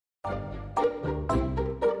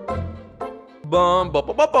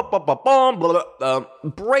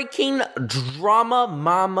Breaking drama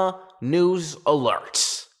mama news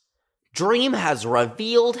alerts. Dream has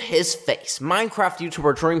revealed his face. Minecraft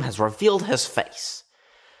YouTuber Dream has revealed his face.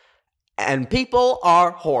 And people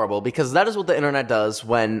are horrible because that is what the internet does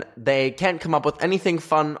when they can't come up with anything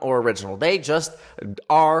fun or original. They just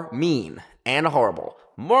are mean and horrible.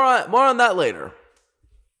 More on that later.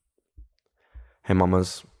 Hey,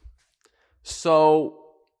 mamas. So,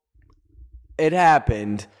 it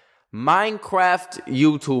happened. Minecraft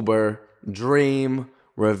YouTuber Dream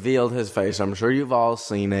revealed his face. I'm sure you've all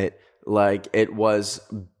seen it. Like, it was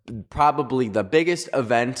probably the biggest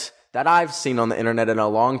event that I've seen on the internet in a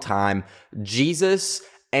long time. Jesus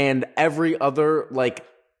and every other, like,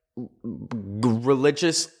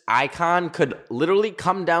 religious icon could literally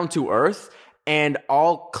come down to earth and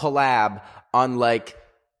all collab on, like,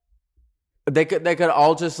 they could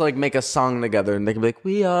all just, like, make a song together, and they could be like,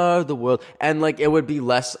 we are the world, and, like, it would be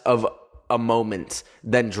less of a moment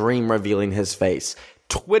than Dream revealing his face.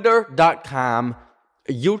 Twitter.com,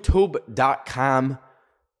 YouTube.com,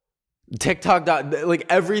 TikTok, like,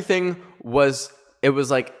 everything was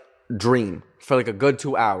like Dream for, like, a good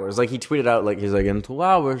 2 hours. Like, he tweeted out, like, he's like, in 2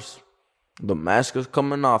 hours, the mask is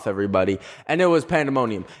coming off, everybody. And it was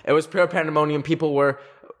pandemonium. It was pure pandemonium. People were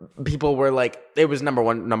like, it was number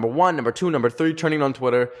one, number two, number three, trending on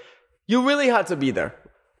Twitter. You really had to be there.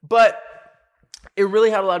 But it really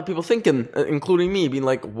had a lot of people thinking, including me, being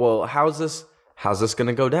like, well, how's this going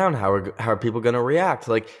to go down? How are people going to react?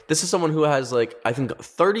 Like, this is someone who has, like, I think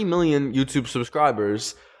 30 million YouTube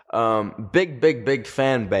subscribers, big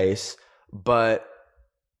fan base, but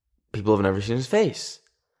people have never seen his face.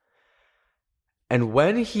 And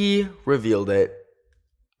when he revealed it,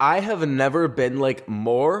 I have never been, like,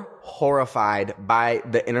 more horrified by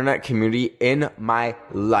the internet community in my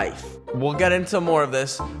life. We'll get into more of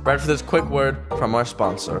this right after this quick word from our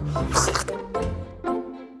sponsor.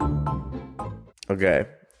 Okay.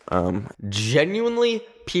 Genuinely,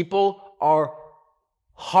 people are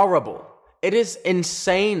horrible. It is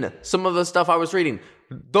insane, some of the stuff I was reading.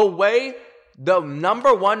 The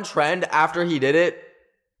number one trend after he did it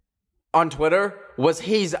on Twitter was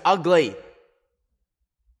he's ugly.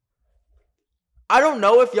 I don't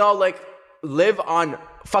know if y'all, like, live on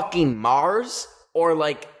fucking Mars or,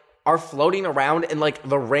 like, are floating around in, like,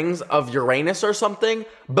 the rings of Uranus or something,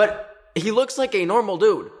 but he looks like a normal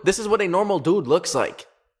dude. This is what a normal dude looks like.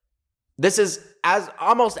 This is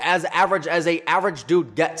almost as average as a average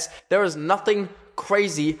dude gets. There is nothing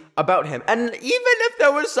crazy about him. And even if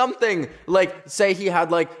there was something, like, say he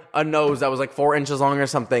had, like, a nose that was, like, 4 inches long or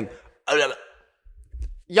something,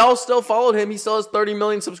 y'all still followed him. He still has 30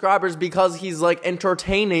 million subscribers because he's, like,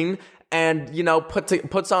 entertaining and, you know,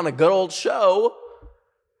 puts on a good old show.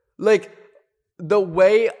 Like, the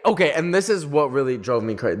way... Okay, and this is what really drove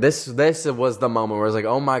me crazy. This was the moment where I was like,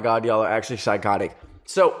 oh my god, y'all are actually psychotic.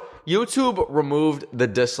 So, YouTube removed the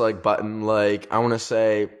dislike button, like, I want to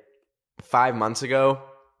say 5 months ago.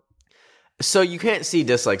 So, you can't see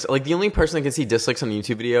dislikes. Like, the only person that can see dislikes on a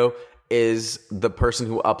YouTube video is the person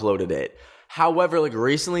who uploaded it. However, like,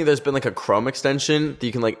 recently there's been, like, a Chrome extension that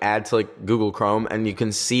you can, like, add to, like, Google Chrome, and you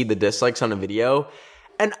can see the dislikes on a video.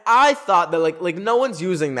 And I thought that, like no one's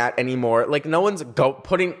using that anymore. Like, no one's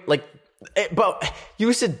putting, like, but you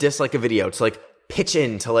used to dislike a video to, like, pitch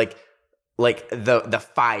into, like the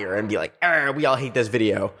fire and be like, we all hate this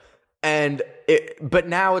video. But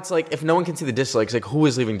now it's like, if no one can see the dislikes, like, who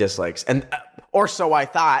is leaving dislikes? And, or so I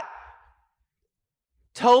thought.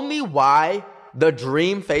 Tell me why the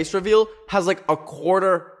Dream face reveal has, like, a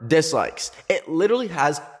quarter dislikes. It literally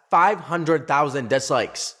has 500,000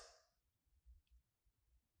 dislikes.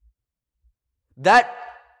 That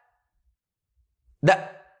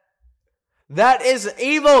is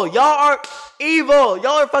evil. Y'all are evil.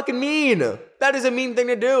 Y'all are fucking mean. That is a mean thing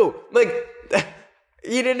to do. Like,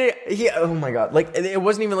 oh my god. Like, it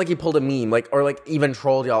wasn't even like he pulled a meme, like, or, like, even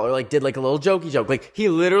trolled y'all, or, like, did, like, a little jokey joke. Like, he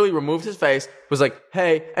literally removed his face, was like,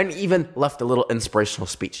 hey, and even left a little inspirational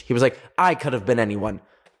speech. He was like, I could have been anyone.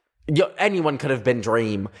 Anyone could have been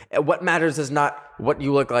Dream. What matters is not what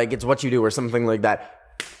you look like, it's what you do, or something like that.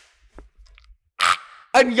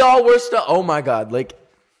 And y'all were still, oh my god, like,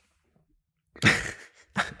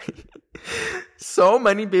 so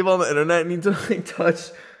many people on the internet need to, like, touch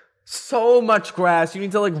so much grass. You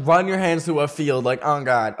need to, like, run your hands through a field, like, oh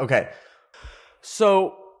god. Okay.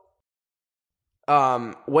 So,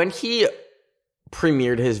 when he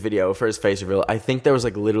premiered his video for his face reveal, I think there was,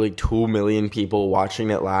 like, literally 2 million people watching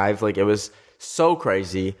it live. Like, it was so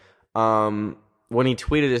crazy. when he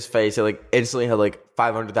tweeted his face, it like instantly had like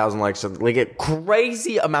 500,000 likes. Like a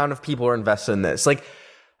crazy amount of people are invested in this. Like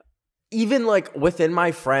even like within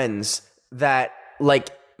my friends that like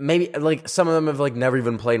maybe like some of them have like never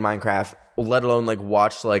even played Minecraft, let alone like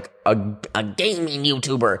watched like a gaming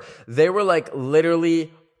YouTuber. They were like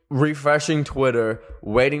literally refreshing Twitter,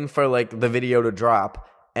 waiting for like the video to drop,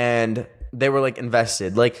 and they were like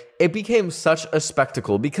invested. Like it became such a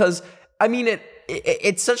spectacle because I mean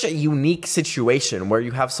it's such a unique situation where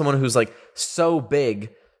you have someone who's like so big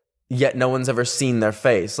yet no one's ever seen their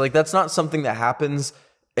face. Like that's not something that happens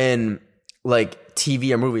in like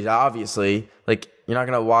TV or movies. Obviously, like you're not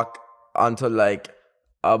gonna walk onto like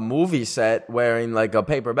a movie set wearing like a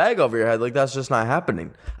paper bag over your head. Like that's just not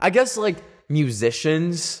happening. I guess like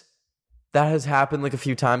musicians, that has happened like a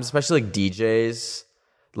few times, especially like DJs,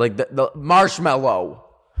 like the Marshmello.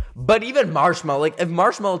 But even Marshmello, like if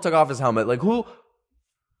Marshmello took off his helmet, like who?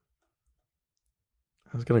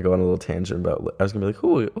 I was gonna go on a little tangent about. I was gonna be like,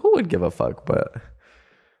 who would give a fuck? But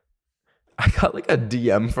I got like a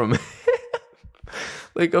DM from him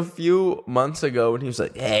like a few months ago, and he was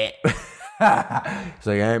like, "Hey," he's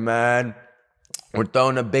like, "Hey man, we're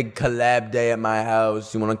throwing a big collab day at my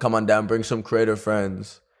house. You want to come on down, bring some creator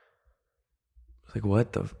friends?" Like,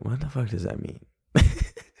 what the fuck does that mean?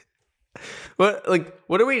 What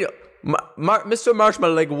do we, Mr.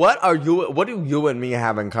 Marshmello? Like, what do you and me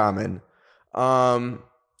have in common?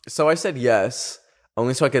 So I said yes,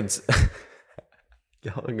 only so I could.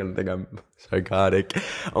 Y'all are gonna think I'm psychotic.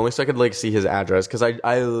 Only so I could like see his address because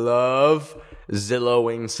I love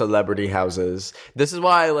Zillowing celebrity houses. This is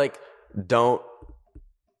why I like don't.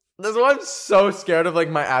 That's why I'm so scared of like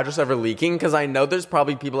my address ever leaking because I know there's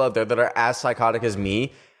probably people out there that are as psychotic as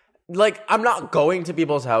me. Like I'm not going to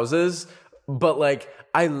people's houses, but like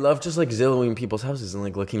I love just like Zillowing people's houses and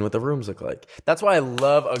like looking what the rooms look like. That's why I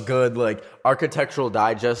love a good like Architectural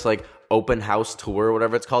Digest like open house tour or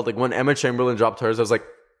whatever it's called. Like when Emma Chamberlain dropped hers, I was like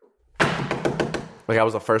I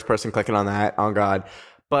was the first person clicking on that. Oh God.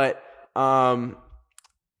 But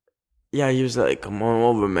yeah, he was like, "Come on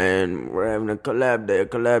over, man. We're having a collab day, a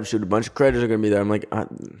collab shoot. A bunch of creators are gonna be there." I'm like, I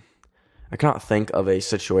cannot think of a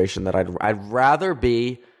situation that I'd rather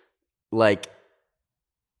be like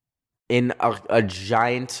in a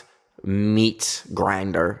giant meat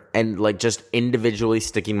grinder and like just individually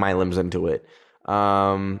sticking my limbs into it.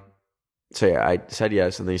 So yeah, I said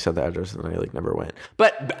yes, and then you said the address, and then I like never went.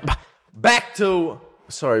 But back to.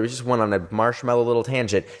 Sorry, we just went on a Marshmello little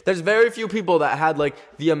tangent. There's very few people that had like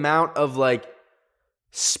the amount of like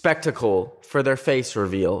spectacle for their face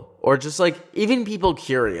reveal, or just like even people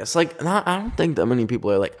curious. Like I don't think that many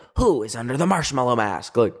people are like, who is under the Marshmello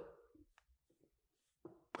mask? Like,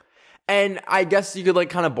 and I guess you could like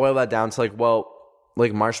kind of boil that down to like, well,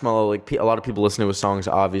 like Marshmello, like a lot of people listen to his songs,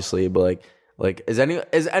 obviously, but like, is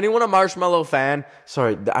anyone a Marshmello fan?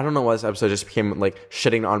 Sorry, I don't know why this episode just became like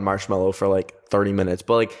shitting on Marshmello for like 30 minutes,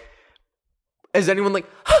 but like, is anyone like,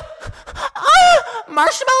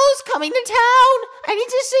 Marshmello's coming to town? I need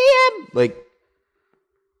to see him. Like,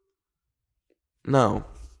 no,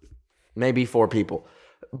 maybe 4 people,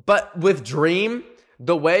 but with Dream,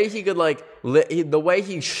 the way he could like, the way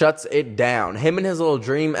he shuts it down, him and his little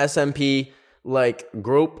Dream SMP like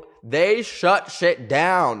group. They shut shit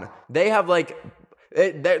down. They have like,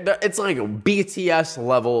 it's like a BTS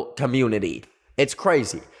level community. It's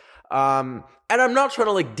crazy. And I'm not trying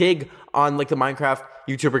to like dig on like the Minecraft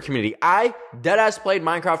YouTuber community. I deadass played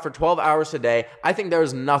Minecraft for 12 hours a day. I think there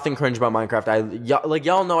is nothing cringe about Minecraft.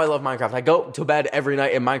 Y'all know I love Minecraft. I go to bed every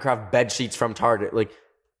night in Minecraft bed sheets from Target. Like,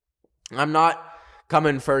 I'm not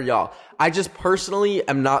coming for y'all. I just personally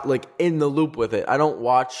am not like in the loop with it. I don't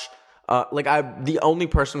watch. The only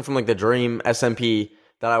person from like the Dream SMP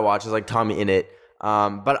that I watch is like Tommy Innit.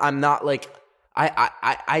 But I'm not like,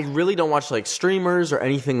 I really don't watch like streamers or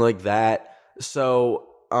anything like that. So,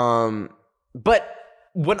 but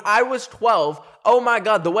when I was 12, oh my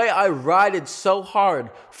God, the way I rided so hard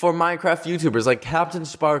for Minecraft YouTubers like Captain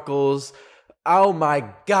Sparkles. Oh my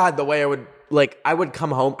God, the way I would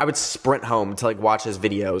come home, I would sprint home to like watch his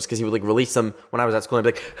videos because he would like release them when I was at school and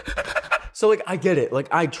I'd be like, so, like, I get it. Like,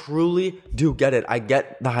 I truly do get it. I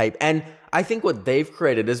get the hype. And I think what they've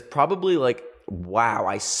created is probably, like, wow,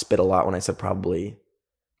 I spit a lot when I said probably.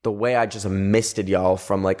 The way I just misted y'all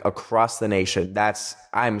from, like, across the nation.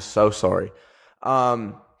 I'm so sorry.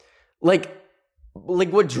 Like,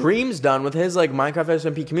 what Dream's done with his, like, Minecraft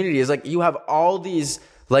SMP community is, like, you have all these,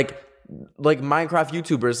 like Minecraft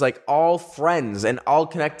YouTubers, like all friends and all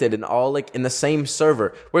connected and all like in the same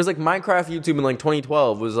server. Whereas like Minecraft YouTube in like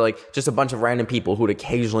 2012 was like just a bunch of random people who would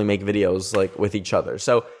occasionally make videos like with each other.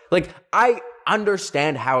 So like I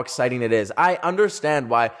understand how exciting it is. I understand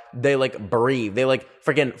why they like breathe. They like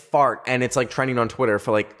freaking fart and it's like trending on Twitter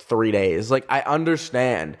for like 3 days. Like I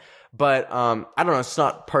understand. But I don't know, it's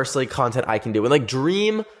not personally content I can do. And like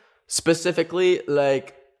Dream specifically,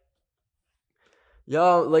 like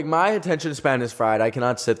y'all, like my attention span is fried. I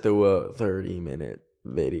cannot sit through a 30-minute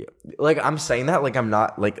video. Like I'm saying that like I'm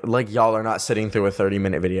not like y'all are not sitting through a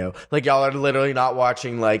 30-minute video. Like y'all are literally not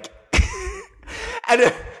watching like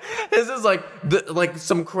and this is like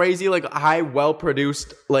some crazy like high well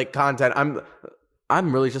produced like content.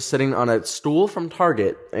 I'm really just sitting on a stool from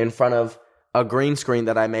Target in front of a green screen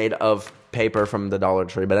that I made of paper from the Dollar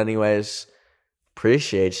Tree. But anyways,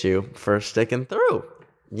 appreciate you for sticking through.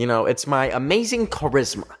 You know, it's my amazing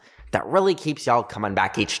charisma that really keeps y'all coming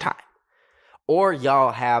back each time. Or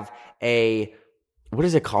y'all have a, what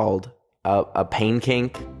is it called? A pain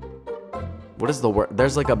kink? What is the word?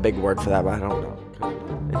 There's like a big word for that, but I don't know.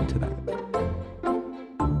 Into that.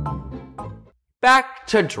 Back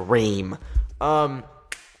to Dream.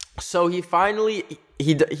 So he finally,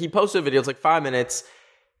 he posted a video, it's like 5 minutes.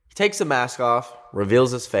 He takes the mask off,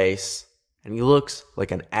 reveals his face, and he looks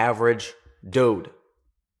like an average dude.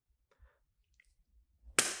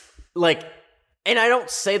 Like, and I don't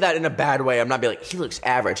say that in a bad way. I'm not being like, he looks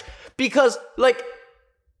average. Because, like,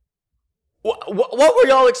 what were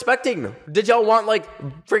y'all expecting? Did y'all want, like,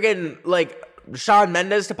 friggin', like, Shawn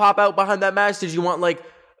Mendes to pop out behind that mask? Did you want, like,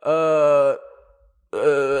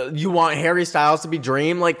 you want Harry Styles to be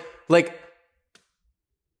Dream? Like,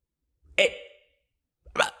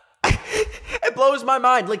 it blows my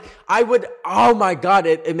mind. Like, oh my God,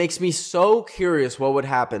 it makes me so curious what would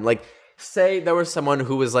happen. Like, say there was someone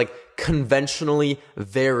who was like conventionally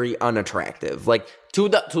very unattractive, like to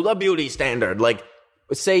the beauty standard. Like,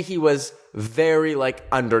 say he was very like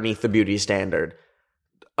underneath the beauty standard.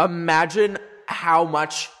 Imagine how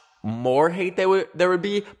much more hate there would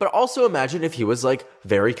be, but also imagine if he was like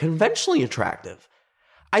very conventionally attractive.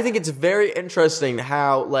 I think it's very interesting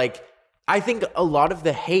how like, I think a lot of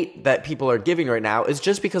the hate that people are giving right now is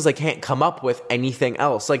just because they can't come up with anything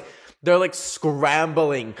else. Like, they're like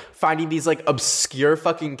scrambling, finding these like obscure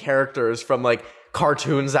fucking characters from like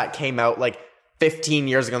cartoons that came out like 15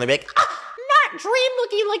 years ago. And they'd be like, not Dream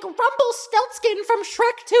looking like Rumpelstiltskin from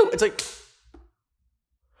Shrek 2. It's like,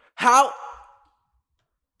 how?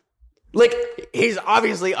 Like, he's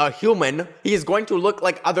obviously a human. He's going to look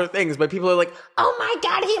like other things, but people are like, oh my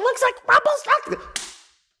God, he looks like Rumpelstiltskin.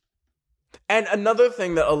 And another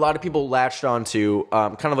thing that a lot of people latched onto,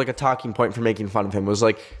 kind of like a talking point for making fun of him, was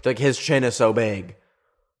like his chin is so big.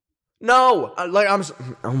 No, oh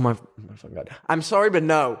my fucking God. I'm sorry, but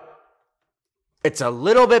no. It's a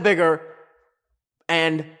little bit bigger,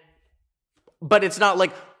 but it's not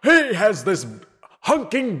like, he has this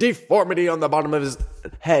hunking deformity on the bottom of his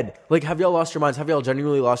head. Like, have y'all lost your minds? Have y'all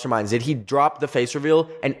genuinely lost your minds? Did he drop the face reveal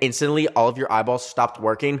and instantly all of your eyeballs stopped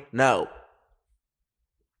working? No.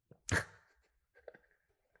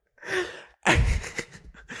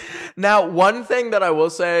 Now, one thing that I will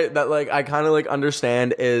say that like I kind of like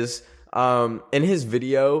understand is in his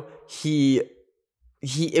video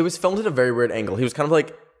it was filmed at a very weird angle. He was kind of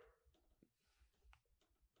like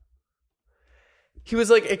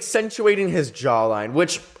accentuating his jawline,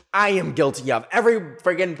 which I am guilty of. Every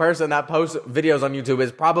friggin' person that posts videos on YouTube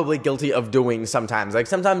is probably guilty of doing sometimes. Like,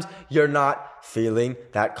 sometimes you're not feeling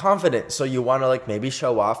that confident, so you want to like maybe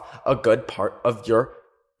show off a good part of your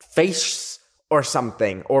face or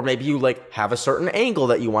something, or maybe you like have a certain angle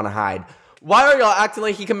that you want to hide. Why are y'all acting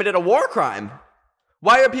like he committed a war crime?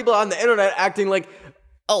 Why are people on the internet acting like,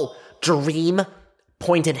 oh, Dream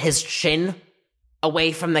pointed his chin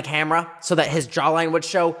away from the camera so that his jawline would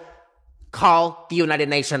show? Call the United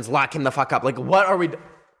Nations, lock him the fuck up. Like, what are we?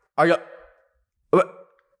 Are you?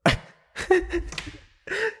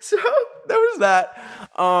 So there was that.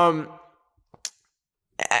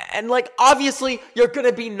 And like, obviously, you're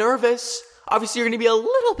gonna be nervous. Obviously, you're gonna be a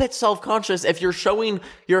little bit self-conscious if you're showing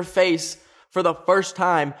your face for the first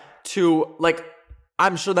time to, like,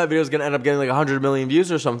 I'm sure that video is gonna end up getting like 100 million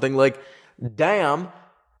views or something. Like, damn,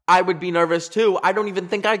 I would be nervous too. I don't even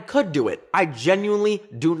think I could do it. I genuinely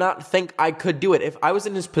do not think I could do it. If I was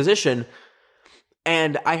in his position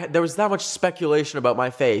and there was that much speculation about my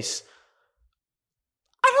face,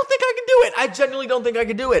 I don't think I could do it. I genuinely don't think I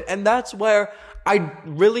could do it. And that's where I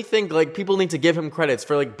really think like people need to give him credits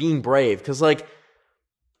for like being brave. Because like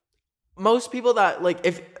most people that like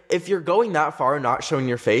if you're going that far and not showing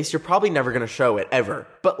your face, you're probably never going to show it ever.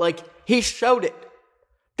 But like he showed it.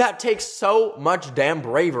 That takes so much damn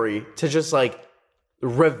bravery to just like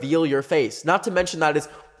reveal your face. Not to mention that it's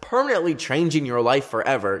permanently changing your life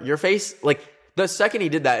forever. Your face, like, the second he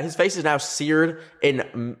did that, his face is now seared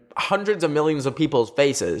in hundreds of millions of people's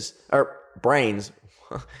faces or brains.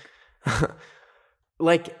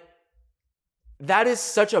 Like, that is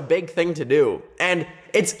such a big thing to do. And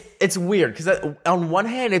it's weird because on one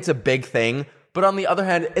hand, it's a big thing, but on the other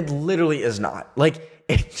hand, it literally is not. Like,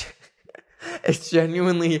 it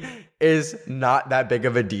genuinely is not that big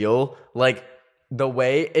of a deal. Like, the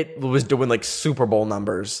way it was doing, like, Super Bowl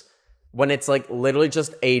numbers when it's, like, literally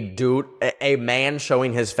just a dude, a man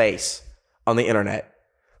showing his face on the internet.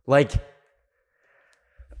 Like,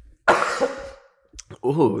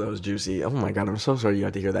 ooh, that was juicy. Oh, my God, I'm so sorry you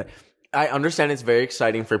had to hear that. I understand it's very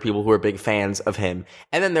exciting for people who are big fans of him.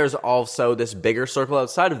 And then there's also this bigger circle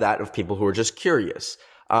outside of that of people who are just curious.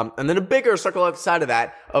 And then a bigger circle outside of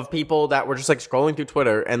that of people that were just like scrolling through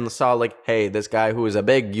Twitter and saw like, hey, this guy who is a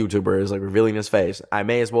big YouTuber is like revealing his face. I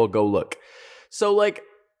may as well go look. So like,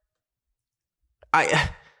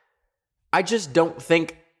 I just don't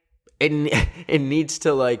think it needs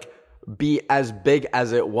to like be as big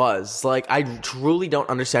as it was. Like, I truly don't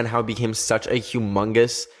understand how it became such a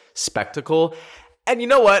humongous spectacle. And you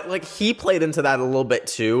know what? Like, he played into that a little bit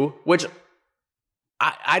too, which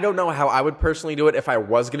I don't know how I would personally do it if I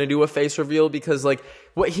was going to do a face reveal, because like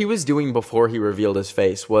what he was doing before he revealed his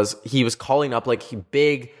face was he was calling up like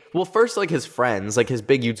first like his friends, like his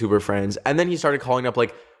big YouTuber friends, and then he started calling up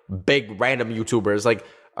like big random YouTubers like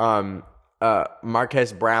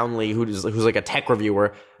Marques Brownlee, who's like a tech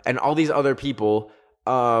reviewer, and all these other people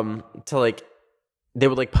to like, they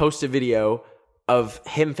would like post a video of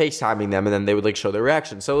him FaceTiming them, and then they would like show their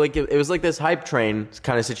reaction. So like it was like this hype train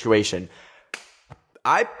kind of situation.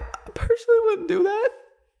 I personally wouldn't do that.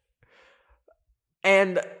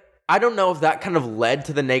 And I don't know if that kind of led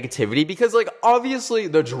to the negativity, because like obviously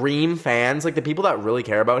the Dream fans, like the people that really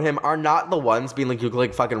care about him, are not the ones being like, you look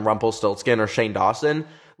like fucking Rumpelstiltskin or Shane Dawson.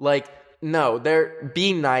 Like, no, they're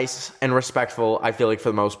being nice and respectful, I feel like, for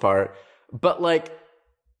the most part. But like,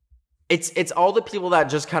 it's all the people that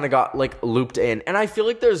just kind of got like looped in. And I feel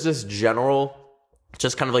like there's this general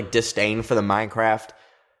just kind of like disdain for the Minecraft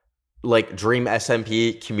like Dream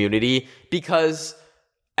SMP community, because,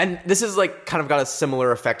 and this is like kind of got a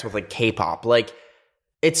similar effect with like K-pop. Like,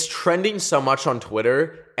 it's trending so much on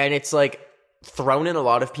Twitter, and it's like thrown in a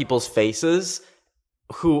lot of people's faces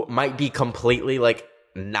who might be completely like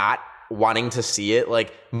not wanting to see it.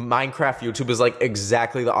 Like, Minecraft YouTube is like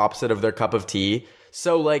exactly the opposite of their cup of tea.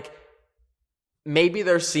 So like, maybe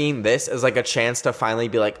they're seeing this as like a chance to finally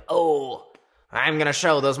be like, oh, I'm gonna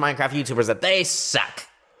show those Minecraft YouTubers that they suck.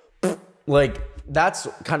 Like, that's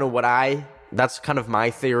kind of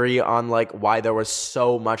my theory on like why there was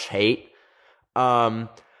so much hate. But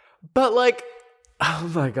like,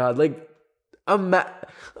 oh my God, like what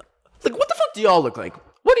the fuck do y'all look like?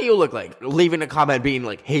 What do you look like? Leaving a comment being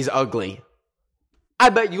like, he's ugly. I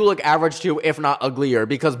bet you look average too, if not uglier,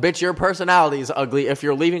 because bitch, your personality is ugly if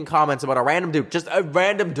you're leaving comments about a random dude, just a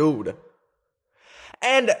random dude.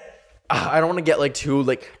 And I don't want to get like too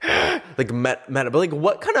like meta, but like,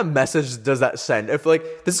 what kind of message does that send? If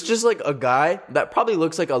like this is just like a guy that probably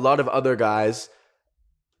looks like a lot of other guys,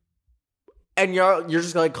 and you're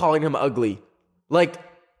just like calling him ugly, like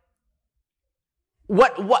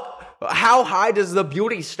what? How high does the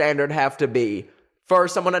beauty standard have to be for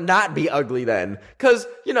someone to not be ugly then? Because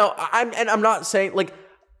you know, I'm not saying like,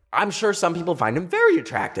 I'm sure some people find him very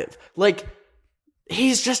attractive. Like,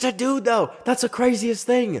 he's just a dude though. That's the craziest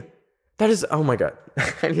thing. That is, oh my God.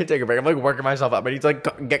 I need to take a break. I'm like working myself up. I need to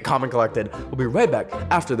like get calm and collected. We'll be right back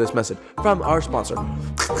after this message from our sponsor.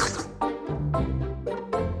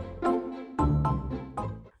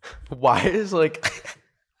 Why is this like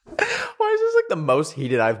the most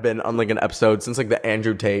heated I've been on like an episode since like the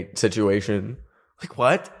Andrew Tate situation? Like,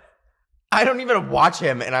 what? I don't even watch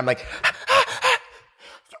him, and I'm like, you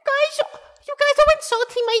guys are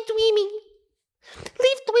insulting my Dweemy.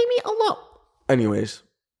 Leave Dweemy alone. Anyways.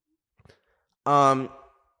 When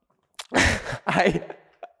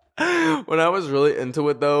I was really into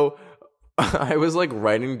it though, I was like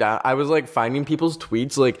writing down, I was like finding people's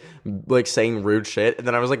tweets like saying rude shit, and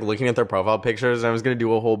then I was like looking at their profile pictures, and I was gonna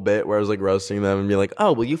do a whole bit where I was like roasting them and be like,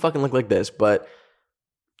 oh, well, you fucking look like this, but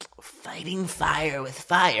fighting fire with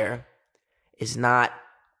fire is not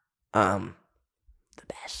the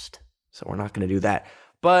best, so we're not gonna do that.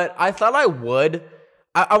 But I thought I would.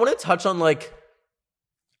 I want to touch on like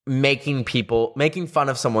making fun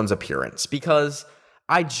of someone's appearance, because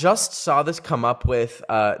I just saw this come up with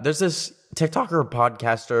there's this TikToker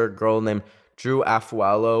podcaster girl named Drew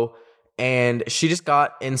Afualo, and she just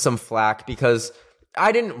got in some flack because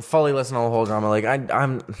I didn't fully listen to the whole drama. Like,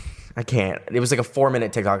 I can't. It was like a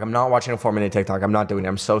 4-minute TikTok. I'm not watching a 4-minute TikTok. I'm not doing it.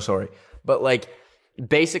 I'm so sorry. But like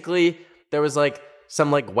basically there was like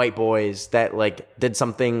some like white boys that like did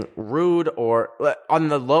something rude or on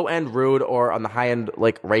the low end rude or on the high end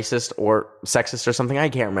like racist or sexist or something. I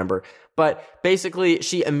can't remember. But basically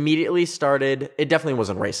she immediately started, it definitely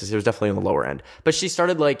wasn't racist. It was definitely on the lower end. But she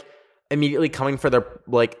started like immediately coming for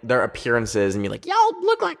their appearances and be like, y'all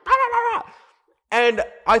look like blah, blah, blah. And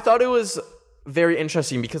I thought it was very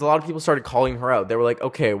interesting because a lot of people started calling her out. They were like,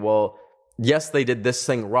 okay, well, yes, they did this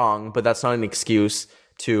thing wrong, but that's not an excuse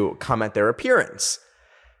to comment their appearance.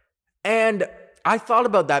 And I thought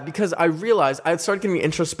about that because I realized I started getting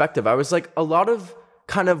introspective. I was like, a lot of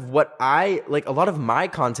kind of what I like, a lot of my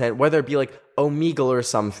content, whether it be like Omegle or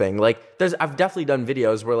something, like I've definitely done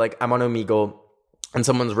videos where like I'm on Omegle and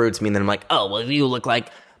someone's rude to me and then I'm like, oh, well, you look like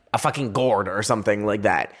a fucking gourd or something like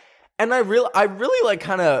that. And I really like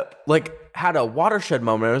kind of like had a watershed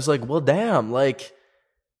moment. I was like, well, damn, like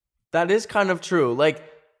that is kind of true. Like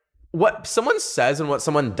what someone says and what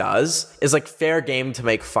someone does is like fair game to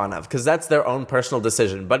make fun of because that's their own personal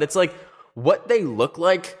decision. But it's like what they look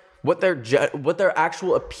like, what their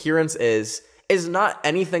actual appearance is not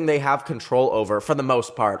anything they have control over for the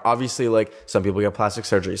most part. Obviously, like some people get plastic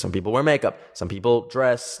surgery, some people wear makeup, some people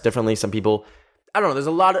dress differently, some people, I don't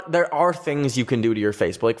know, there are things you can do to your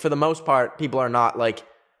face, but like for the most part, people are not like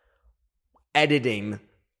editing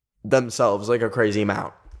themselves like a crazy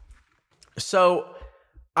amount. So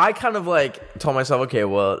I kind of like told myself, okay,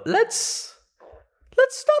 well, let's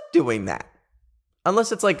stop doing that.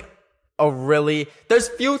 Unless it's like there's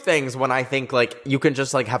few things when I think like you can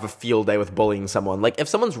just like have a field day with bullying someone. Like if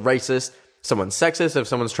someone's racist, someone's sexist, if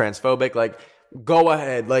someone's transphobic, like go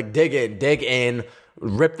ahead, like dig in,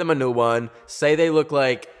 rip them a new one, say they look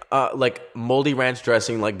like moldy ranch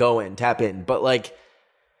dressing, like go in, tap in. But like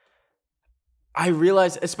I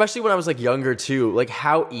realized, especially when I was like younger too, like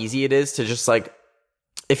how easy it is to just like,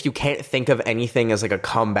 if you can't think of anything as like a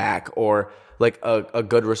comeback or like a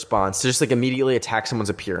good response, to just like immediately attack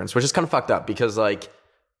someone's appearance, which is kind of fucked up because like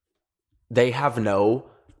they have they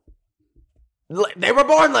were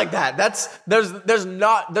born like that. There's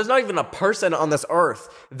not even a person on this earth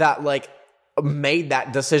that like made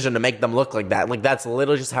that decision to make them look like that. Like that's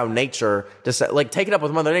literally just how nature just like take it up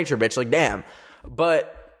with Mother Nature, bitch. Like damn.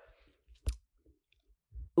 But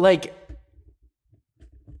like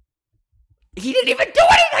he didn't even do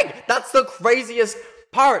anything. That's the craziest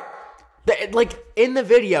part. Like in the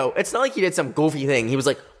video, it's not like he did some goofy thing. He was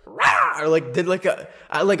like, rah! Or like did like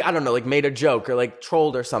I don't know, like made a joke or like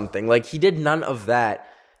trolled or something. Like he did none of that.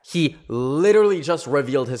 He literally just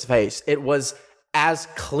revealed his face. It was as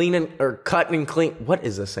clean cut and clean. What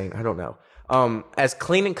is this saying? I don't know. As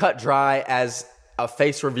clean and cut dry as a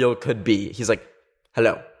face reveal could be. He's like,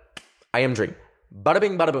 hello, I am Dream. Bada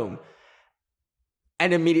bing, bada boom.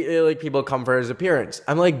 And immediately, like, people come for his appearance.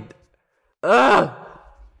 I'm like, ugh.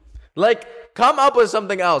 Like, come up with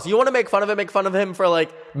something else. You want to make fun of him for,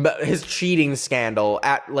 like, his cheating scandal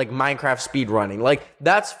at, like, Minecraft speedrunning. Like,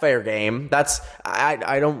 that's fair game.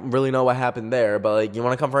 I don't really know what happened there. But, like, you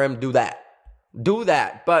want to come for him? Do that. Do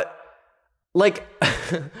that. But, like,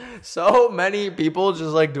 so many people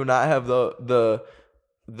just, like, do not have the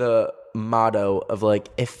motto of, like,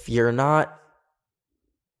 if you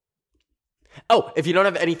don't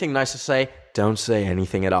have anything nice to say, don't say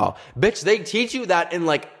anything at all. Bitch, they teach you that in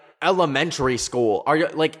like elementary school. Are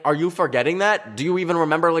you forgetting that? Do you even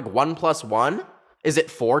remember like 1 + 1? Is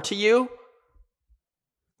it 4 to you?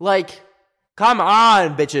 Like, come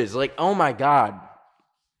on, bitches. Like, oh my God.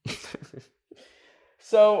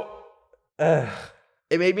 So, it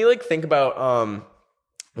made me like think about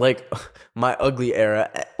like my ugly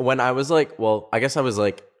era when I was like, well, I guess I was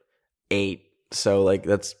like 8. So like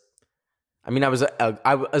I was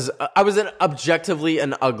an objectively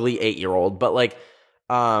an ugly 8-year-old, but like,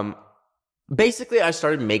 basically I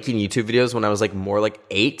started making YouTube videos when I was like more like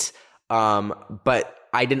 8, but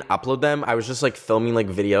I didn't upload them. I was just like filming like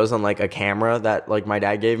videos on like a camera that like my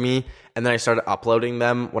dad gave me, and then I started uploading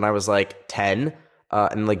them when I was like 10,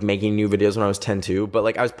 and like making new videos when I was 10 too. But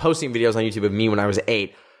like I was posting videos on YouTube of me when I was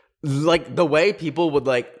 8. Like the way people would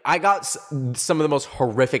like, I got some of the most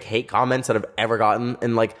horrific hate comments that I've ever gotten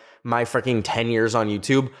in like my freaking 10 years on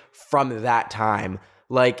YouTube from that time.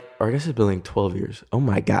 Like, or I guess it's been like 12 years. Oh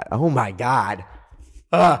my God.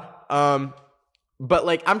 But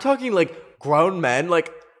like, I'm talking like grown men,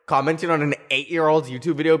 like commenting on an 8-year-old's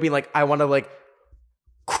YouTube video being like, I want to like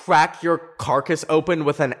crack your carcass open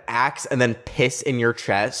with an axe and then piss in your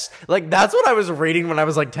chest. Like, that's what I was reading when I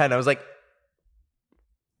was like 10. I was like,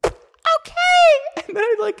 okay. And then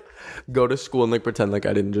I'd like go to school and like pretend like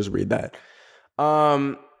I didn't just read that.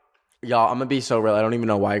 Y'all, I'm gonna be so real. I don't even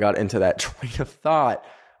know why I got into that train of thought.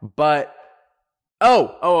 But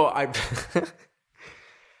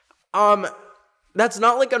that's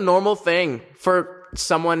not like a normal thing for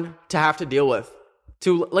someone to have to deal with.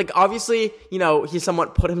 To, like, obviously, you know, he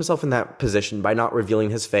somewhat put himself in that position by not revealing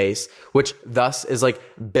his face, which thus is like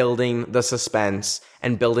building the suspense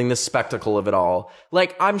and building the spectacle of it all.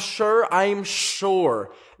 Like, I'm sure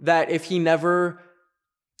that if he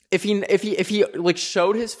like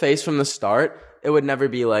showed his face from the start, it would never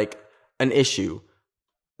be like an issue.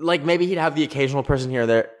 Like, maybe he'd have the occasional person here and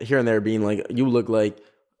there being like, you look like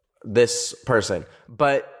this person.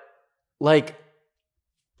 But like,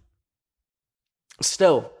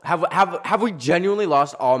 still, have we genuinely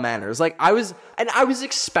lost all manners? Like, I was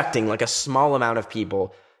expecting like a small amount of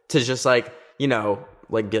people to just like, you know,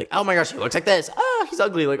 like be like, oh my gosh, he looks like this. Oh, he's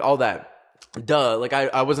ugly, like all that. Duh. Like,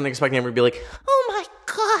 I wasn't expecting him to be like, oh my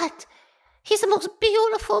God, he's the most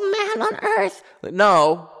beautiful man on earth. Like,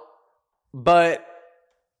 no, but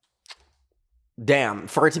damn,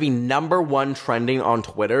 for it to be number one trending on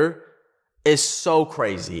Twitter is so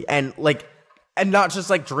crazy. And like, and not just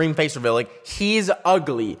like dream face reveal, like, he's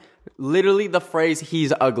ugly. Literally the phrase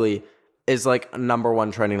he's ugly is like number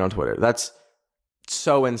one trending on Twitter. That's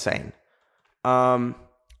so insane. But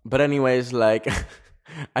anyways, like,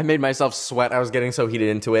 I made myself sweat. I was getting so heated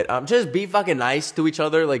into it. Just be fucking nice to each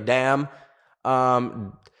other. Like, damn.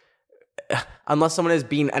 Unless someone is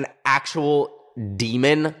being an actual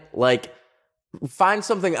demon, like, find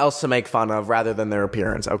something else to make fun of rather than their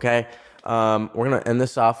appearance, okay? We're going to end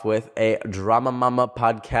this off with a Drama Mama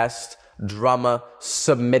podcast drama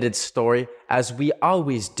submitted story, as we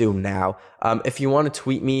always do now. If you want to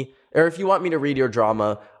tweet me, or if you want me to read your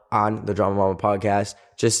drama on the Drama Mama podcast,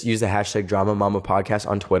 just use the hashtag Drama Mama podcast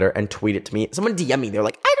on Twitter and tweet it to me. Someone DM me. They're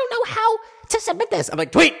like, I don't know how to submit this. I'm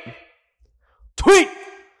like, tweet.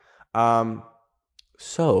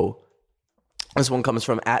 So this one comes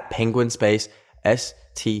from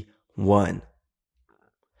 @PenguinSpaceST1.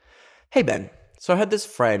 Hey, Ben. So I had this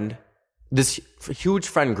huge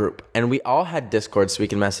friend group, and we all had Discord so we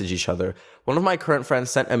can message each other. One of my current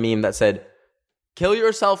friends sent a meme that said, kill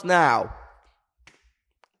yourself now.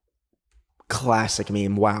 Classic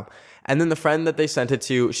meme. Wow. And then the friend that they sent it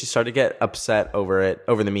to, she started to get upset over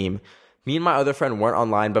the meme. Me and my other friend weren't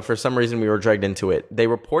online, but for some reason we were dragged into it. They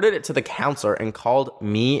reported it to the counselor and called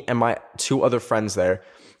me and my two other friends there.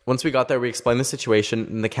 Once we got there, we explained the situation,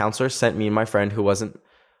 and the counselor sent me and my friend who wasn't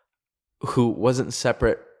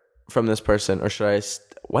separate from this person, or should I...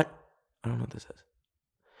 what? I don't know what this is.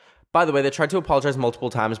 By the way, they tried to apologize multiple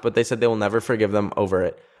times, but they said they will never forgive them over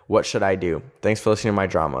it. What should I do? Thanks for listening to my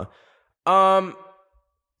drama. I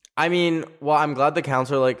mean, well, I'm glad the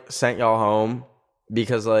counselor, like, sent y'all home,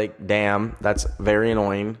 because, like, damn, that's very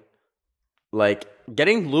annoying. Like,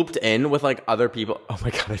 getting looped in with, like, other people... Oh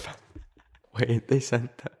my God, wait, they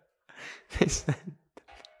sent that.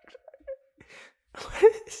 What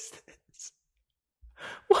is this?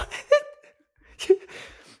 What?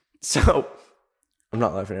 So, I'm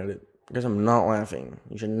not laughing at it, because I'm not laughing.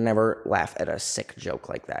 You should never laugh at a sick joke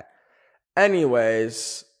like that.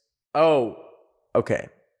 Anyways, okay.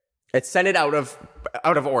 It sent it out of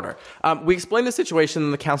order. We explained the situation,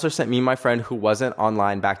 and the counselor sent me and my friend who wasn't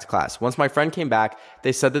online back to class. Once my friend came back,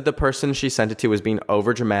 they said that the person she sent it to was being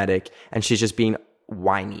overdramatic, and she's just being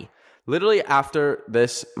whiny. Literally after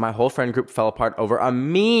this, my whole friend group fell apart over a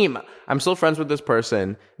meme. I'm still friends with this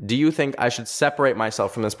person. Do you think I should separate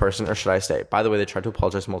myself from this person, or should I stay? By the way, they tried to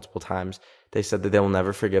apologize multiple times. They said that they will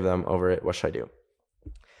never forgive them over it. What should I do?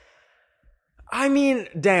 I mean,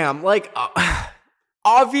 damn, like...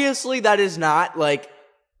 obviously, that is not, like,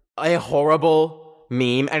 a horrible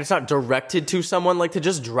meme, and it's not directed to someone. Like, to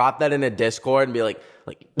just drop that in a Discord and be like,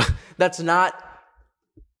 that's not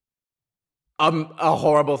a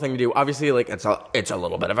horrible thing to do. Obviously, like, it's a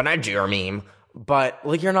little bit of an edgier meme, but,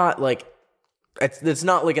 like, you're not, like, it's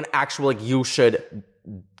not, like, an actual, like, you should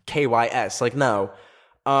KYS. Like, no.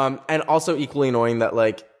 And also equally annoying that,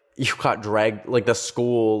 like, you got dragged, like, the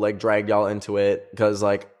school, like, dragged y'all into it, because,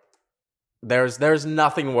 like, there's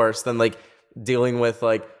nothing worse than, like, dealing with,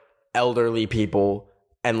 like, elderly people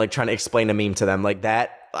and, like, trying to explain a meme to them like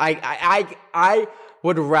that. I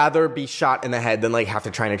would rather be shot in the head than, like, have to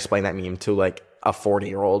try and explain that meme to, like, a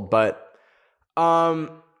 40-year-old. But I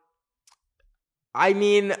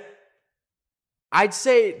mean, I'd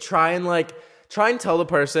say try and tell the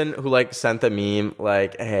person who, like, sent the meme,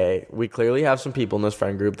 like, hey, we clearly have some people in this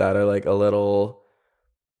friend group that are, like, a little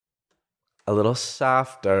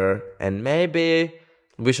softer, and maybe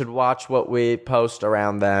we should watch what we post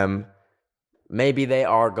around them. Maybe they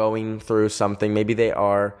are going through something. Maybe they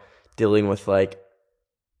are dealing with, like,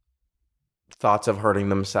 thoughts of hurting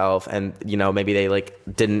themselves, and you know, maybe they like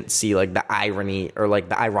didn't see like the irony or like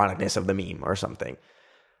the ironicness of the meme or something.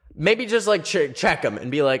 Maybe just like check them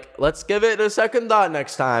and be like, let's give it a second thought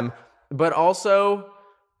next time. But also,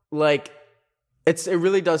 like, it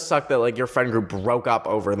really does suck that like your friend group broke up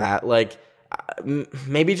over that. Like,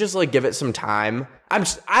 maybe just like give it some time.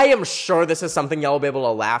 I am sure this is something y'all will be able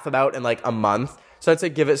to laugh about in like a month. So I'd say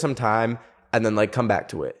give it some time and then like come back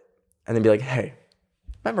to it and then be like, hey,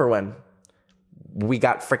 remember when we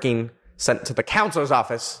got freaking sent to the counselor's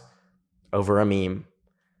office over a meme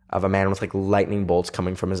of a man with like lightning bolts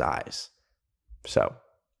coming from his eyes? So,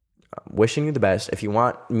 wishing you the best. If you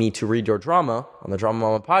want me to read your drama on the Drama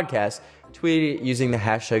Mama podcast, tweet it using the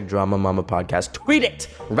hashtag Drama Mama podcast. Tweet it!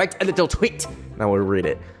 Write a little tweet, and I will read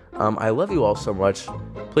it. I love you all so much.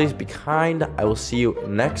 Please be kind. I will see you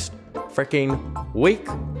next freaking week.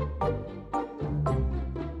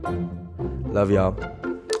 Love y'all.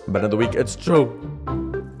 Better the week. It's true.